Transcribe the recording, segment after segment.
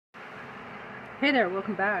Hey there,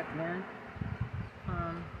 welcome back, man.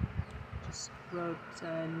 Just wrote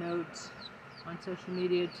a note on social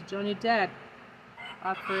media to Johnny Depp,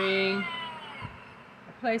 offering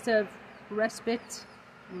a place of respite,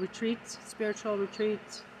 retreat, spiritual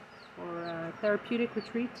retreat, or therapeutic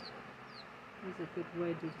retreat. Is a good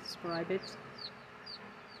way to describe it.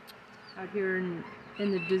 Out here in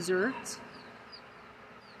the desert.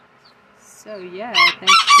 So yeah,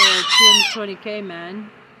 thanks for $220K, man.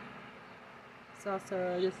 It's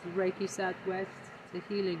also, this is Reiki Southwest, it's a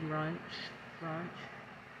healing ranch.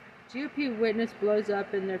 GOP witness blows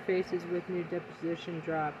up in their faces with new deposition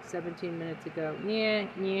drop 17 minutes ago.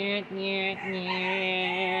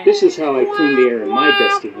 This is how I clean the air in my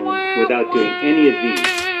bestie home without doing any of these.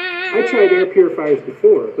 I tried air purifiers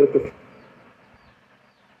before, but the...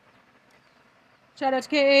 Shout out to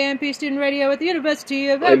KAMP Student Radio at the University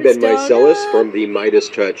of I'm Ben Arizona. Mycelis from the Midas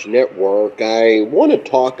Touch Network. I want to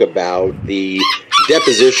talk about the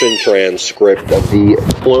deposition transcript of the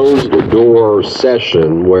closed-door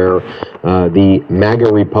session where the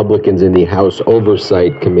Maga Republicans in the House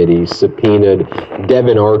Oversight Committee subpoenaed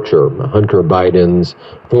Devin Archer, Hunter Biden's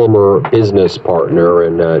former business partner,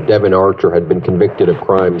 and Devin Archer had been convicted of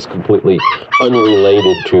crimes completely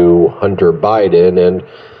unrelated to Hunter Biden, and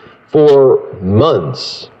for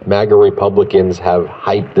months, MAGA Republicans have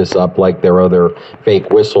hyped this up like they're other fake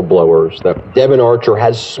whistleblowers. That Devin Archer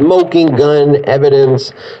has smoking gun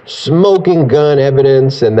evidence,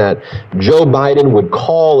 and that Joe Biden would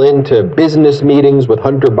call into business meetings with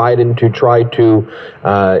Hunter Biden to try to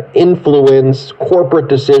influence corporate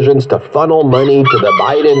decisions to funnel money to the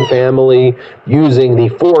Biden family using the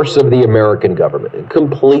force of the American government.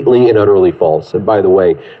 Completely and utterly false. And by the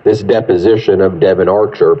way, this deposition of Devin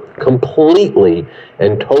Archer completely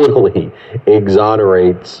and totally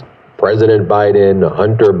exonerates President Biden,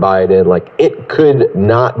 Hunter Biden. Like, it could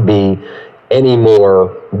not be any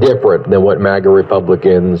more different than what MAGA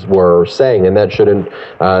Republicans were saying, and that shouldn't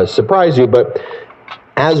surprise you. But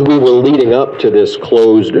as we were leading up to this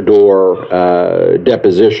closed-door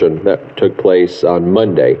deposition that took place on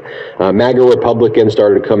Monday, MAGA Republicans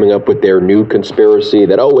started coming up with their new conspiracy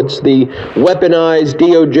that, it's the weaponized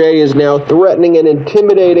DOJ is now threatening and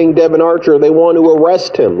intimidating Devin Archer. They want to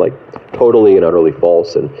arrest him. Like, totally and utterly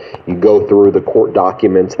false. And you go through the court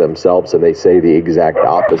documents themselves, and they say the exact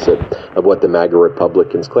opposite of what the MAGA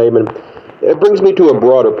Republicans claim. And it brings me to a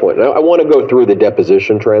broader point. I want to go through the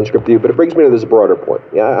deposition transcript with you, but it brings me to this broader point.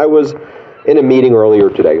 Yeah, I was in a meeting earlier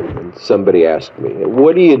today, and somebody asked me,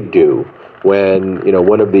 what do you do when,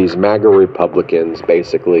 one of these MAGA Republicans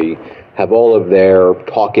basically have all of their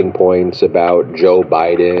talking points about Joe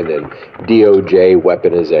Biden and DOJ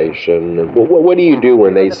weaponization? And what do you do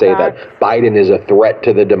when they say that Biden is a threat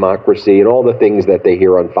to the democracy and all the things that they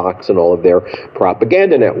hear on Fox and all of their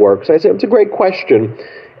propaganda networks? I said, it's a great question.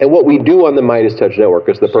 And what we do on the Midas Touch Network,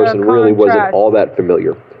 because the person really wasn't all that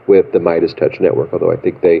familiar with the Midas Touch Network, although I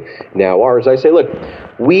think they now are, is I say, look,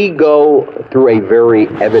 we go through a very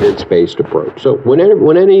evidence-based approach. So when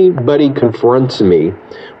anybody confronts me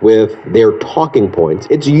with their talking points,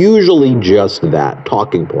 it's usually just that,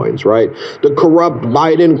 talking points, right? The corrupt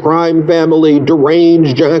Biden crime family,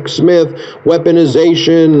 deranged Jack Smith,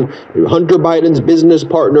 weaponization, Hunter Biden's business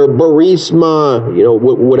partner, Burisma,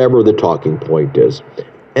 whatever the talking point is.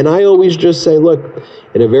 And I always just say, look,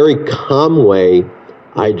 in a very calm way,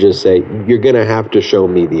 I just say, you're going to have to show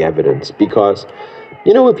me the evidence. Because,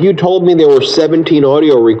 if you told me there were 17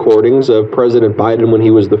 audio recordings of President Biden when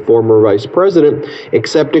he was the former vice president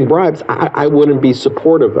accepting bribes, I wouldn't be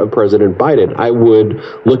supportive of President Biden. I would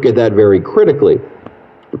look at that very critically.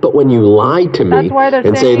 But when you lie to me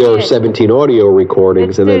and say there are 17 audio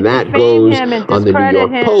recordings, and then that goes on the New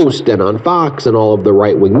York Post and on Fox and all of the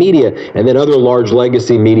right-wing media, and then other large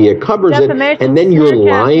legacy media covers it, and then you're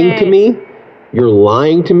lying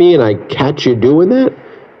to me, and I catch you doing that,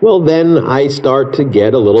 well, then I start to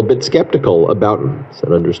get a little bit skeptical about, it's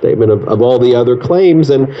an understatement, of all the other claims.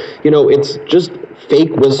 And, it's just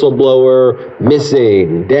fake whistleblower,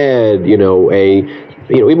 missing, dead,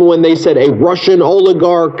 even when they said a Russian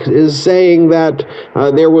oligarch is saying that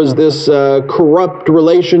there was this corrupt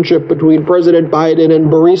relationship between President Biden and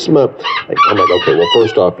Burisma, I'm like, okay, well,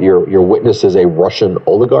 first off, your witness is a Russian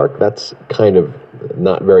oligarch. That's kind of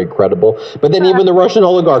not very credible. But then even the Russian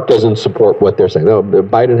oligarch doesn't support what they're saying. No,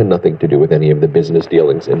 Biden had nothing to do with any of the business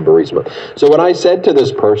dealings in Burisma. So what I said to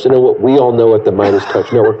this person, and what we all know at the Midas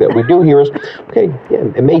Touch Network that we do here is, okay, yeah,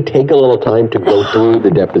 it may take a little time to go through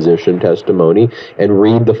the deposition testimony and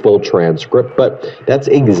read the full transcript, but that's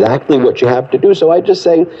exactly what you have to do. So I just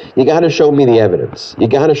say, you got to show me the evidence. You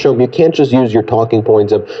got to show me. You can't just use your talking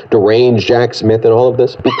points of deranged Jack Smith and all of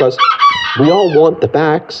this, because we all want the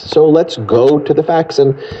facts, so let's go to the facts.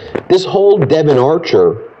 And this whole Devon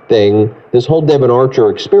Archer thing, this whole Devon Archer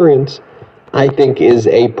experience, I think is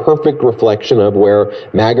a perfect reflection of where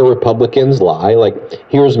MAGA Republicans lie. Like,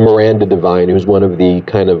 here's Miranda Devine, who's one of the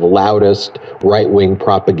kind of loudest right-wing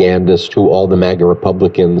propagandists who all the MAGA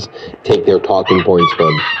Republicans take their talking points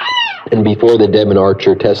from. And before the Devon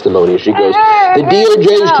Archer testimony, she goes, the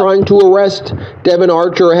DOJ is trying to arrest Devon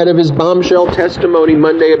Archer ahead of his bombshell testimony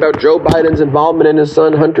Monday about Joe Biden's involvement in his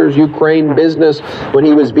son Hunter's Ukraine business when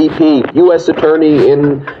he was VP. U.S. Attorney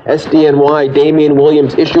in SDNY, Damian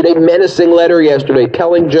Williams, issued a menacing letter yesterday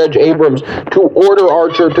telling Judge Abrams to order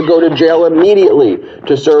Archer to go to jail immediately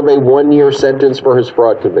to serve a one-year sentence for his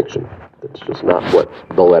fraud conviction. That's just not what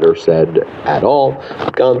the letter said at all.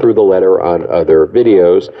 I've gone through the letter on other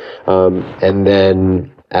videos. And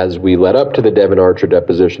then as we led up to the Devon Archer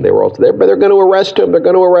deposition, they were also there, but they're going to arrest him. They're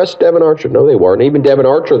going to arrest Devon Archer. No, they weren't. Even Devon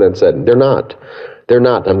Archer then said, they're not. They're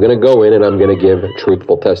not. I'm going to go in and I'm going to give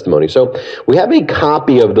truthful testimony. So we have a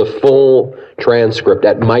copy of the full transcript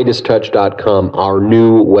at MeidasTouch.com, our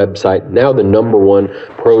new website, now the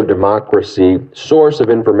 #1 pro-democracy source of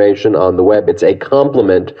information on the web. It's a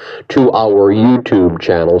complement to our YouTube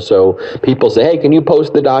channel. So people say, hey, can you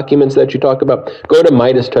post the documents that you talk about? Go to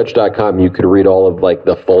MeidasTouch.com. You could read all of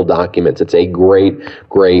the full documents. It's a great,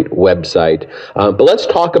 great website. But let's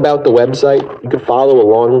talk about the website. You can follow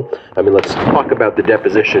along. Let's talk about the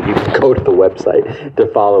deposition. You can go to the website to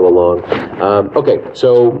follow along. Okay,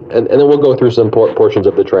 so, and then we'll go through some portions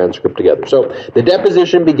of the transcript together. So the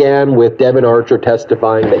deposition began with Devon Archer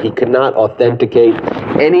testifying that he could not authenticate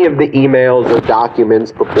any of the emails or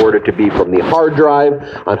documents purported to be from the hard drive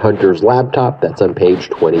on Hunter's laptop. That's on page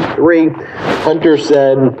 23. Hunter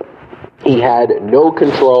said he had no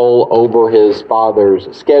control over his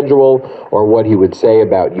father's schedule or what he would say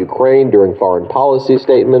about Ukraine during foreign policy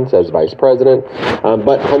statements as vice president.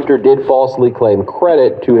 But Hunter did falsely claim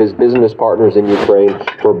credit to his business partners in Ukraine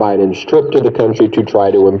for Biden's trip to the country to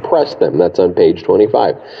try to impress them. That's on page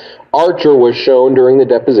 25. Archer was shown during the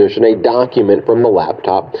deposition a document from the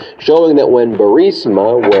laptop showing that when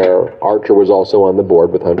Burisma, where Archer was also on the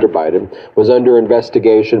board with Hunter Biden, was under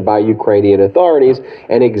investigation by Ukrainian authorities,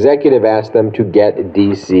 an executive asked them to get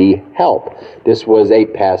D.C. help. This was a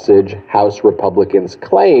passage House Republicans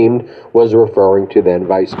claimed was referring to then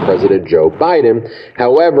Vice President Joe Biden.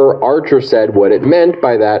 However, Archer said what it meant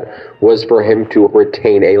by that was for him to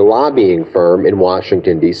retain a lobbying firm in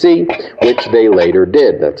Washington, D.C., which they later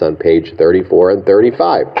did. That's on page 34 and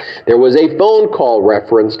 35. There was a phone call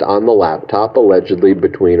referenced on the laptop, allegedly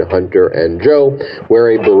between Hunter and Joe,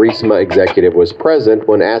 where a Burisma executive was present.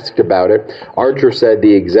 When asked about it, Archer said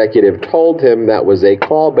the executive told him that was a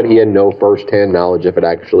call, but he had no first-hand knowledge if it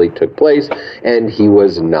actually took place, and he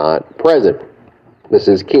was not present. This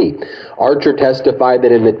is key. Archer testified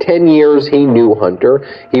that in the 10 years he knew Hunter,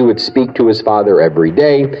 he would speak to his father every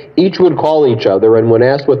day. Each would call each other, and when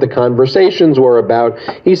asked what the conversations were about,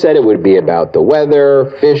 he said it would be about the weather,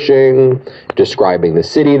 fishing, describing the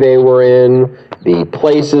city they were in, the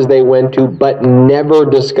places they went to, but never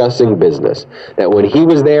discussing business. That when he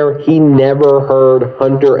was there, he never heard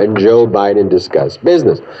Hunter and Joe Biden discuss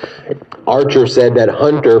business. Archer said that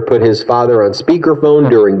Hunter put his father on speakerphone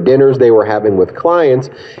during dinners they were having with clients.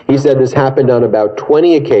 He said this happened on about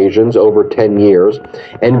 20 occasions over 10 years,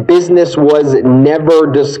 and business was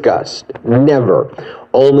never discussed. Never.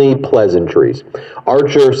 Only pleasantries.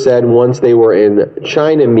 Archer said once they were in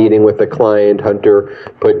China meeting with a client, Hunter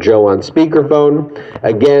put Joe on speakerphone.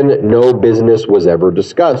 Again, no business was ever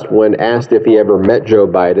discussed. When asked if he ever met Joe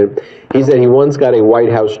Biden, he said he once got a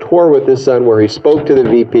White House tour with his son where he spoke to the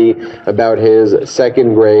VP about his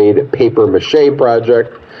second grade paper mache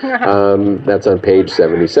project. That's on page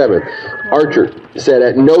 77. Archer said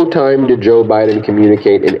at no time did Joe Biden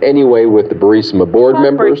communicate in any way with the Burisma board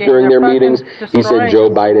members during their meetings. He said Joe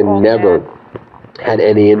Biden never had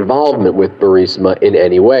any involvement with Burisma in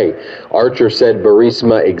any way. Archer said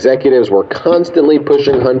Burisma executives were constantly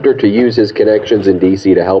pushing Hunter to use his connections in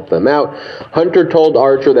D.C. to help them out. Hunter told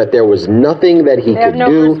Archer that there was nothing that he could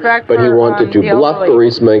do, but he wanted to bluff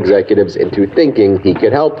Burisma executives into thinking he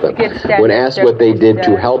could help them. When asked what they did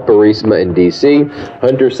to help Burisma in D.C.,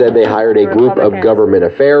 Hunter said they hired a group of government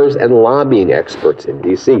affairs and lobbying experts in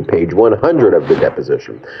D.C., page 100 of the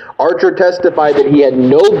deposition. Archer testified that he had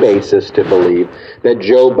no basis to believe that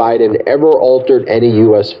Joe Biden ever altered any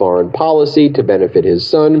U.S. foreign policy to benefit his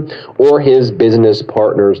son or his business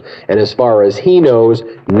partners, and as far as he knows,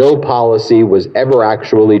 no policy was ever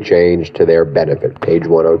actually changed to their benefit, page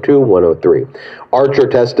 102, 103. Archer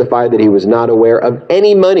testified that he was not aware of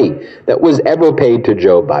any money that was ever paid to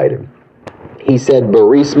Joe Biden. He said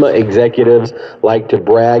Burisma executives like to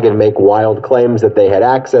brag and make wild claims that they had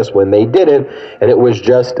access when they didn't, and it was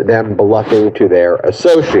just them bluffing to their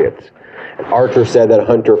associates. Archer said that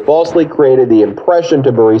Hunter falsely created the impression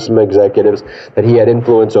to Burisma executives that he had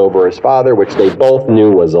influence over his father, which they both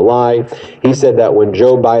knew was a lie. He said that when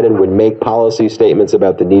Joe Biden would make policy statements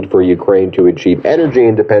about the need for Ukraine to achieve energy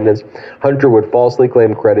independence, Hunter would falsely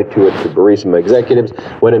claim credit to it to Burisma executives,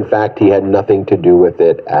 when in fact he had nothing to do with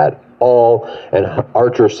it at all. And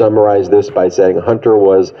Archer summarized this by saying Hunter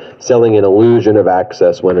was selling an illusion of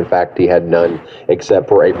access when in fact he had none except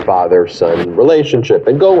for a father-son relationship.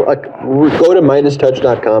 And go to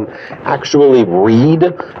MidasTouch.com, actually read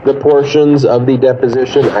the portions of the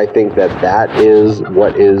deposition. I think that is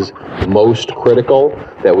what is most critical,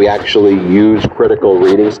 that we actually use critical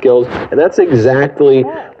reading skills. And that's exactly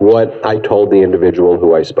what I told the individual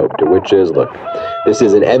who I spoke to, which is, look, this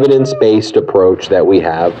is an evidence-based approach that we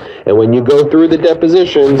have. And when you go through the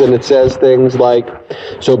depositions and it says things like,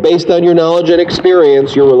 so based on your knowledge and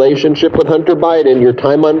experience, your relationship with Hunter Biden, your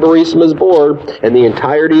time on Burisma's board, and the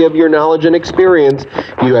entirety of your knowledge and experience,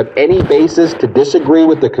 do you have any basis to disagree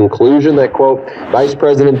with the conclusion that, quote, Vice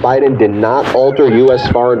President Biden did not alter U.S.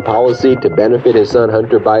 foreign policy to benefit his son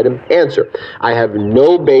Hunter Biden? Answer: I have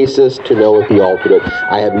no basis to know if he altered it.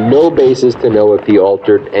 I have no basis to know if he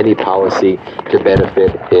altered any policy to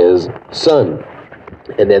benefit his son.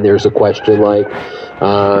 And then there's a question like,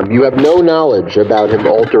 you have no knowledge about him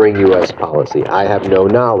altering U.S. policy. I have no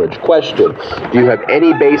knowledge. Question: do you have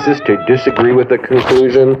any basis to disagree with the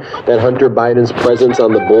conclusion that Hunter Biden's presence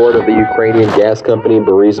on the board of the Ukrainian gas company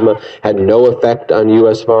Burisma had no effect on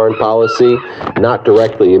U.S. foreign policy? Not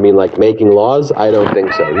directly. You mean like making laws? I don't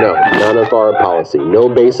think so. No, not on foreign policy. No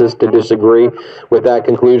basis to disagree with that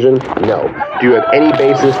conclusion? No. Do you have any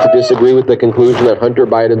basis to disagree with the conclusion that Hunter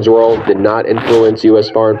Biden's role did not influence U.S.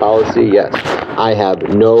 foreign policy? Yes. I have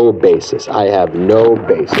no basis. I have no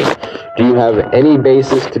basis. Do you have any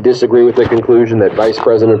basis to disagree with the conclusion that Vice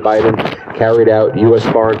President Biden carried out U.S.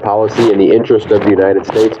 foreign policy in the interest of the United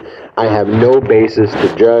States? I have no basis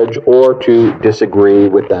to judge or to disagree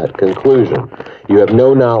with that conclusion. You have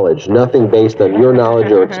no knowledge, nothing based on your knowledge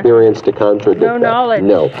or experience to contradict that. Knowledge.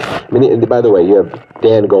 No. I mean, by the way, you have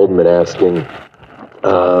Dan Goldman asking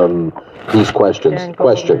these questions.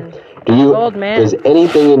 Question: does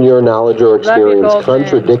anything in your knowledge or experience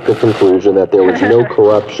contradict the conclusion that there was no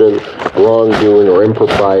corruption, wrongdoing, or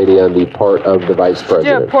impropriety on the part of the Vice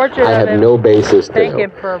President? I have no basis to know.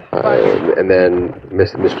 And then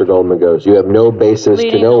Mr. Goldman goes, you have no basis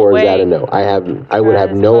to know, or is that a no? I would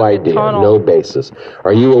have no idea, no basis.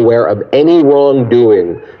 Are you aware of any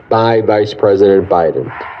wrongdoing by Vice President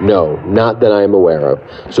Biden? No, not that I'm aware of.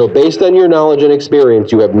 So based on your knowledge and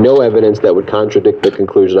experience, you have no evidence that would contradict the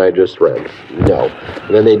conclusion I just read? No.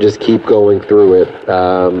 And then they just keep going through it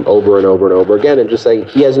over and over and over again and just saying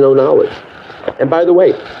he has no knowledge. And by the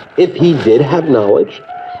way, if he did have knowledge,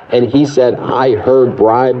 and he said, I heard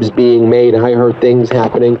bribes being made, I heard things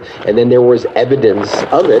happening, and then there was evidence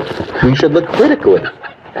of it, we should look critically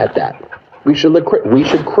at that. We should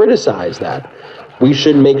criticize that. We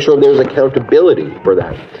should make sure there's accountability for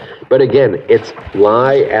that. But again, it's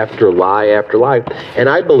lie after lie after lie. And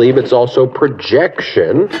I believe it's also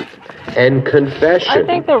projection and confession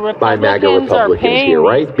by MAGA Republicans here,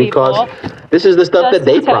 right? Because this is the stuff that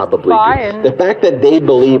they probably do. The fact that they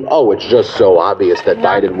believe, it's just so obvious that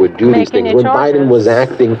Biden would do these things when Biden was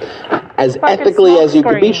acting as ethically as you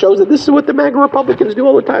could be, shows that this is what the MAGA Republicans do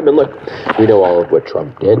all the time. And look, we know all of what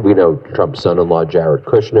Trump did. We know Trump's son-in-law, Jared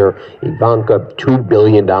Kushner, Ivanka, $2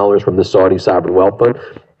 billion from the Saudi Sovereign Wealth Fund.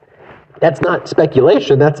 That's not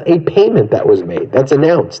speculation. That's a payment that was made. That's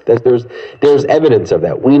announced. There's evidence of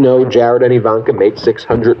that. We know Jared and Ivanka made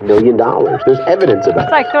 $600 million. There's evidence of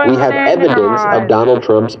that. We have evidence of Donald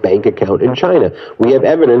Trump's bank account in China. We have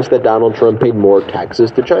evidence that Donald Trump paid more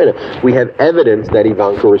taxes to China. We have evidence that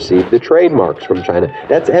Ivanka received the trademarks from China.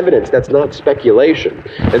 That's evidence. That's not speculation.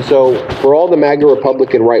 And so for all the MAGA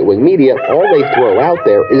Republican right-wing media, all they throw out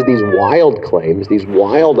there is these wild claims, these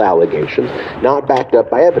wild allegations, not backed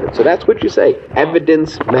up by evidence. So that's what you say.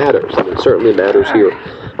 Evidence matters, and it certainly matters here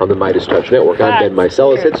on the Midas Touch Network. I'm Ben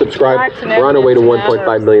Mycelis. Hit subscribe. We're on our way to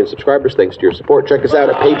 1.5 million subscribers. Thanks to your support. Check us out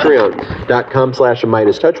at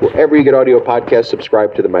patreon.com/MidasTouch. Wherever you get audio podcasts,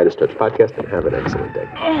 subscribe to the Midas Touch podcast and have an excellent day.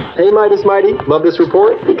 Hey, Midas Mighty. Love this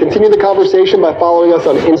report? Continue the conversation by following us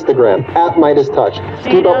on Instagram at Midas Touch.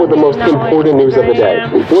 Keep up with the most important news of the day.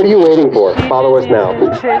 What are you waiting for? Follow us now.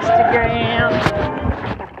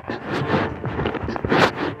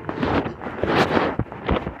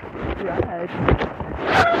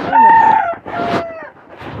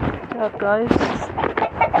 What's up, guys?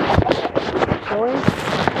 Boys.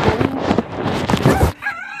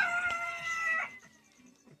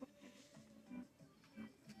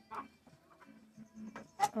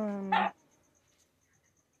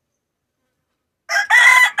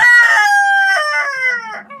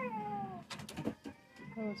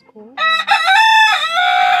 That was cool.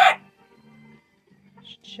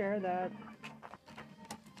 Should share that.